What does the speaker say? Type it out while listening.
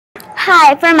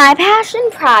Hi, for my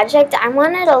passion project, I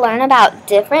wanted to learn about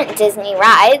different Disney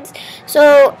rides.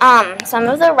 So, some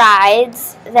of the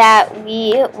rides that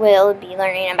we will be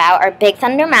learning about are Big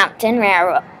Thunder Mountain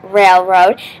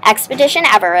Railroad, Expedition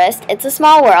Everest, It's a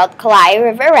Small World, Kalai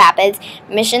River Rapids,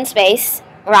 Mission Space,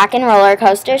 Rock and Roller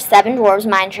Coaster, Seven Dwarfs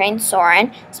Mine Train,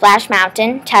 Soarin', Splash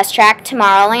Mountain, Test Track,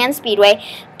 Tomorrowland Speedway,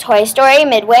 Toy Story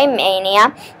Midway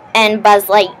Mania, and Buzz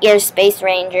Lightyear Space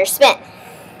Ranger Spin.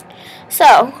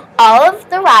 So, all of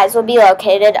the rides will be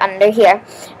located under here.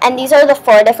 And these are the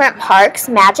 4 different parks: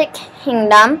 Magic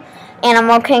Kingdom,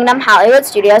 Animal Kingdom, Hollywood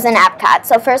Studios, and Epcot.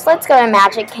 So first let's go to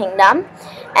Magic Kingdom.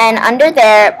 And under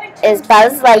there is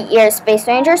Buzz Lightyear Space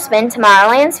Ranger Spin,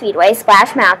 Tomorrowland Speedway,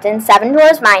 Splash Mountain, Seven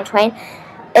Dwarfs Mine Train,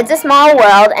 It's a Small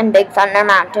World, and Big Thunder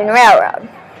Mountain Railroad.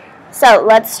 So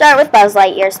let's start with Buzz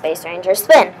Lightyear Space Ranger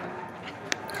Spin.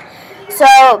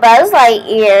 So Buzz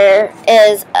Lightyear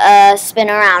is a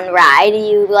spin-around ride.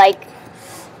 You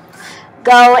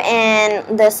go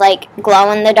in this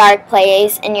glow-in-the-dark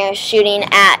place and you're shooting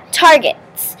at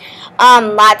targets.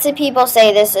 Lots of people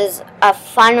say this is a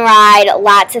fun ride.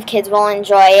 Lots of kids will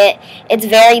enjoy it. It's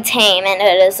very tame and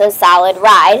it is a solid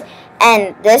ride.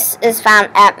 And this is found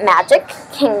at Magic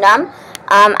Kingdom.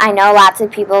 I know lots of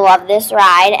people love this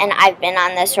ride, and I've been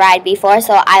on this ride before,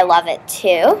 so I love it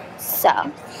too.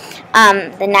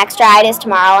 The next ride is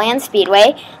Tomorrowland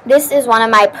Speedway. This is one of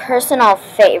my personal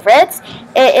favorites.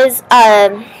 It's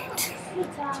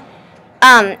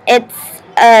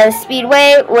a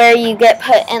speedway where you get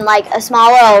put in a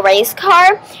small little race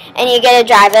car and you get to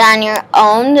drive it on your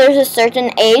own. There's a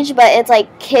certain age, but it's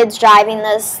kids driving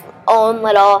this own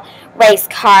little race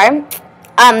car.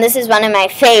 This is one of my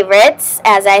favorites,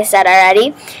 as I said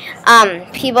already.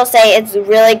 People say it's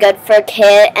really good for a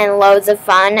kid and loads of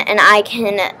fun, and I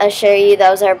can assure you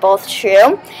those are both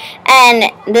true.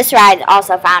 And this ride is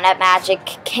also found at Magic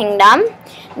Kingdom.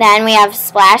 Then we have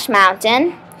Splash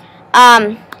Mountain.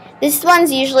 This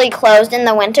one's usually closed in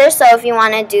the winter, so if you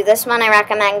want to do this one, I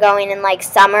recommend going in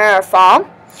summer or fall.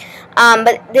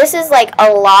 But this is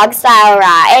a log-style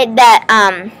ride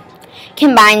that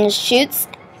combines chutes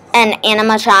and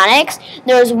animatronics.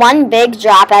 There's one big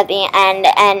drop at the end,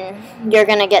 and you're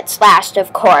gonna get splashed,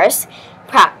 of course.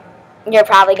 You're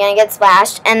probably gonna get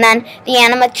splashed. And then the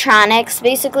animatronics,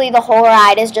 basically the whole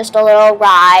ride is just a little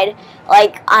ride,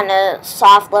 on a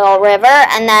soft little river,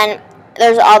 and then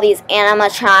there's all these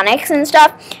animatronics and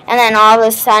stuff, and then all of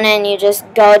a sudden you just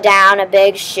go down a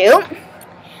big chute.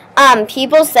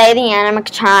 People say the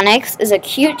animatronics is a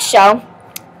cute show.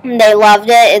 They loved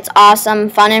it. It's awesome,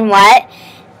 fun, and wet.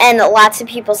 And lots of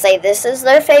people say this is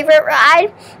their favorite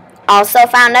ride. Also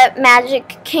found at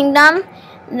Magic Kingdom.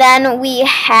 Then we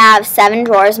have Seven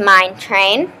Dwarfs Mine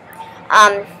Train.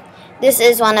 This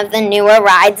is one of the newer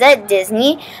rides at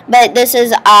Disney. But this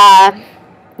is,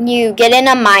 you get in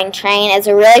a mine train. It's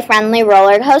a really friendly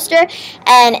roller coaster.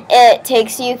 And it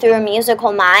takes you through a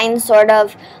musical mine, sort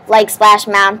of like Splash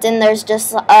Mountain. There's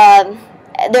just,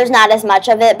 there's not as much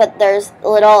of it, but there's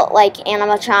little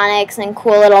animatronics and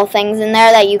cool little things in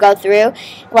there that you go through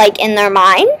in their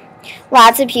mine.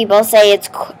 Lots of people say it's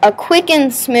a quick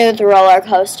and smooth roller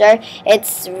coaster.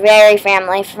 It's very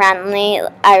family friendly.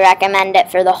 I recommend it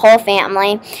for the whole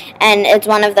family, and it's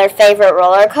one of their favorite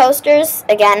roller coasters,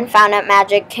 again found at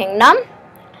Magic Kingdom.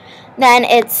 Then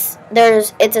it's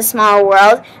a Small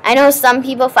World. I know some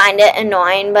people find it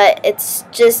annoying, but it's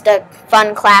just a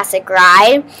fun classic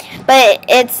ride. But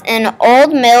it's an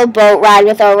old mill boat ride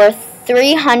with over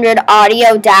 300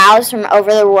 audio dolls from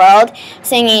over the world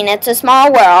singing It's a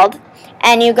Small World.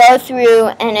 And you go through,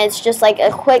 and it's just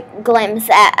a quick glimpse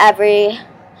at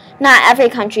not every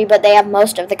country, but they have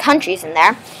most of the countries in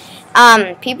there.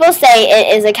 People say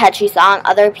it is a catchy song.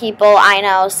 Other people I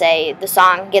know say the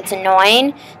song gets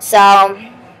annoying. So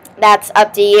that's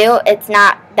up to you. It's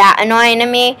not that annoying to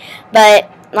me,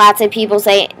 but lots of people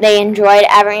say they enjoyed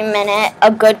every minute.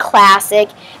 A good classic,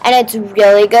 and it's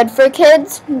really good for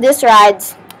kids. This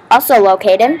ride's also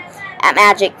located at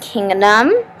Magic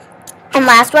Kingdom. And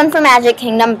last one for Magic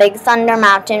Kingdom, Big Thunder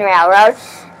Mountain Railroad.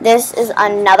 This is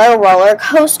another roller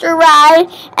coaster ride,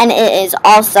 and it is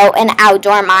also an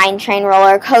outdoor mine train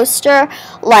roller coaster,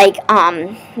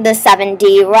 the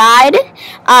 7D ride.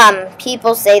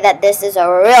 People say that this is a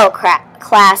real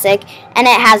classic, and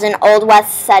it has an Old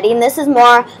West setting. This is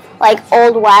more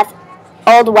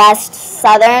Old West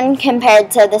Southern compared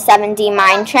to the 7D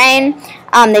mine train.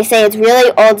 They say it's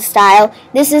really old style.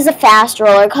 This is a fast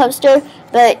roller coaster,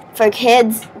 but for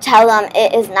kids, tell them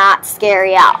it is not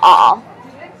scary at all.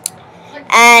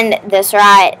 And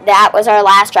that was our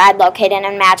last ride located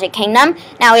in Magic Kingdom.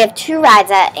 Now we have 2 rides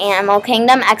at Animal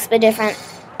Kingdom,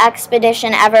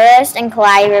 Expedition Everest and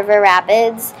Kauai River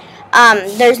Rapids.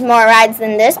 There's more rides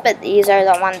than this, but these are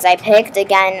the ones I picked.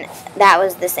 Again, that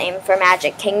was the same for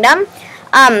Magic Kingdom.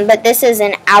 But this is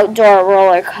an outdoor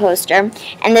roller coaster,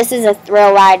 and this is a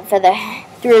thrill ride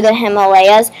through the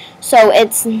Himalayas. So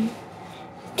it's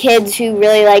kids who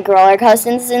really like roller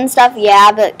coasters and stuff,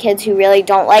 yeah, but kids who really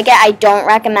don't like it, I don't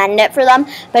recommend it for them.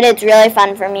 But it's really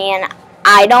fun for me, and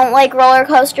I don't like roller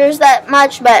coasters that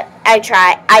much, but I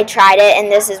tried it,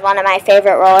 and this is one of my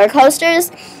favorite roller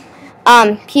coasters.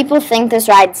 People think this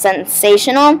ride's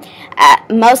sensational.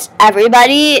 Most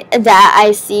everybody that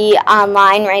I see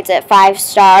online rates it 5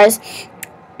 stars.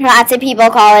 Lots of people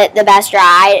call it the best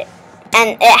ride,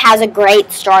 and it has a great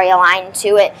storyline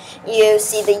to it. You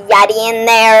see the Yeti in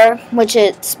there, which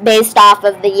is based off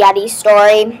of the Yeti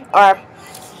story, or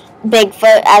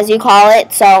Bigfoot as you call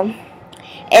it, so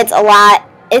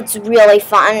it's really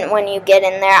fun when you get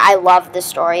in there. I love the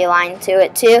storyline to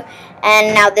it too.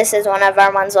 And now this is one of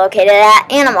our ones located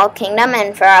at Animal Kingdom,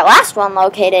 and for our last one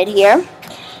located here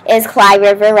is Kauai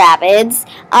River Rapids.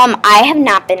 I have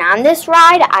not been on this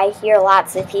ride. I hear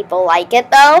lots of people like it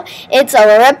though. It's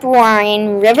a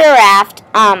rip-roaring river raft.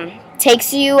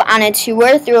 Takes you on a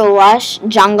tour through a lush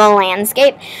jungle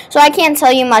landscape. So I can't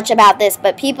tell you much about this,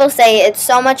 but people say it's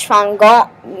so much fun.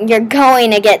 You're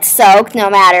going to get soaked no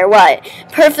matter what.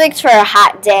 Perfect for a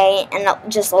hot day, and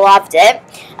just loved it.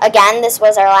 Again, this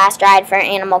was our last ride for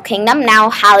Animal Kingdom.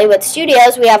 Now Hollywood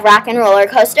Studios, we have Rock and Roller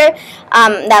Coaster.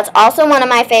 That's also one of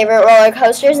my favorite roller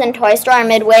coasters, and Toy Story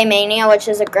Midway Mania, which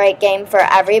is a great game for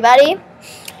everybody.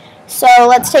 So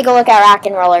let's take a look at Rock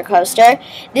and Roller Coaster.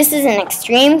 This is an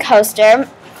extreme coaster.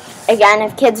 Again,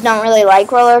 if kids don't really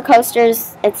like roller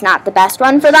coasters, it's not the best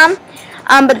one for them.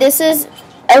 But this is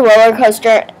a roller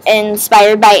coaster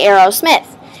inspired by Aerosmith.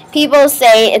 People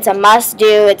say it's a must-do.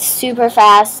 It's super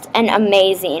fast and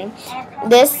amazing.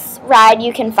 This ride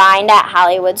you can find at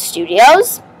Hollywood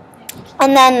Studios.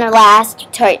 And then the last,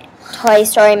 Toy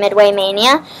Story Midway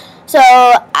Mania. So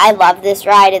I love this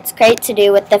ride. It's great to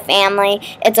do with the family.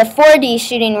 It's a 4D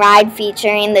shooting ride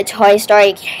featuring the Toy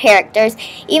Story characters.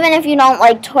 Even if you don't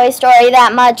like Toy Story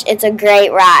that much, it's a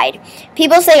great ride.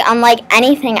 People say unlike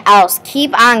anything else,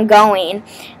 keep on going.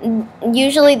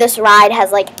 Usually this ride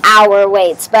has like hour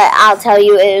waits, but I'll tell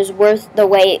you it is worth the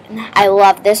wait. I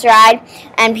love this ride,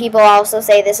 and people also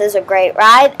say this is a great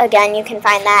ride. Again, you can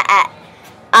find that at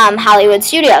Hollywood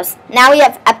Studios. Now we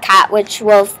have Epcot, which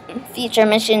will feature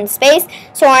Mission Space,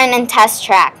 Soarin', and Test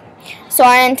Track.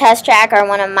 Soarin' and Test Track are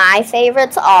one of my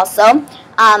favorites also.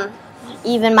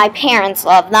 Even my parents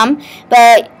love them,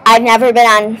 but I've never been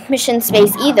on Mission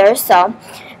Space either, so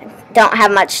don't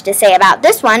have much to say about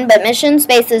this one. But Mission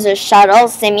Space is a shuttle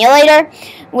simulator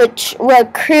which where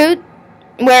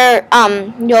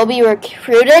you'll be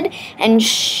recruited and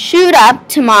shoot up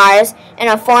to Mars in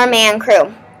a 4-man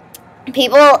crew.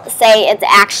 People say it's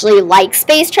actually like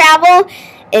space travel.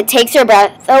 It takes your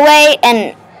breath away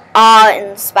and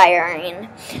awe-inspiring.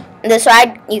 This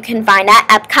ride you can find at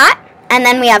Epcot. And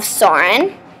then we have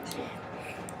Soarin'.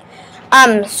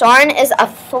 Soarin' is a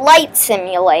flight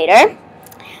simulator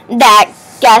that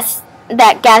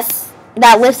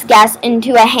lifts guests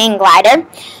into a hang glider.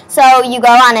 So you go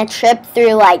on a trip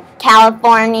through like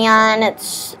California, and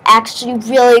it's actually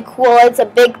really cool. It's a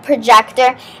big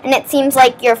projector, and it seems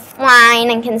like you're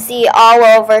flying and can see all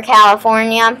over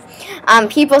California.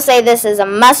 People say this is a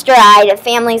must ride.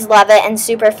 Families love it and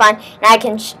super fun, and I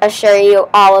can assure you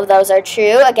all of those are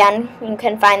true. Again, you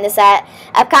can find this at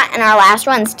Epcot, and our last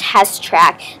one's Test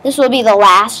Track. This will be the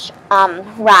last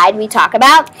ride we talk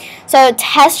about. So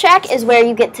Test Track is where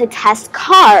you get to test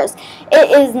cars. It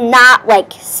is not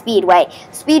like Speedway.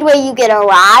 Speedway you get a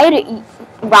ride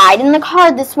in the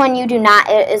car. This one you do not.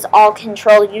 It is all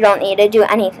controlled. You don't need to do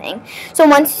anything. So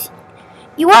once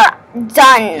you are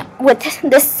done with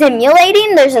the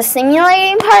simulating, there's a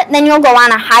simulating part, then you'll go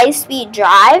on a high-speed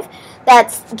drive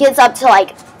that gets up to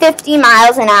like 50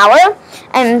 miles an hour,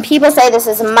 and people say this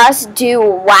is a must-do.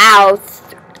 Wow,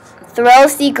 thrill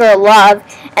seeker loved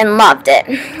it.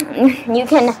 You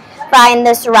can find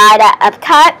this ride at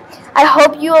Epcot. I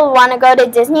hope you will want to go to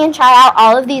Disney and try out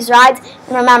all of these rides.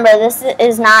 And remember, this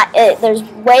is not it. There's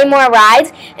way more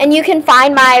rides. And you can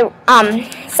find my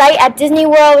site at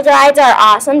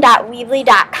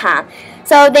DisneyWorldRidesAreAwesome.weebly.com.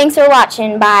 So thanks for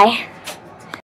watching. Bye.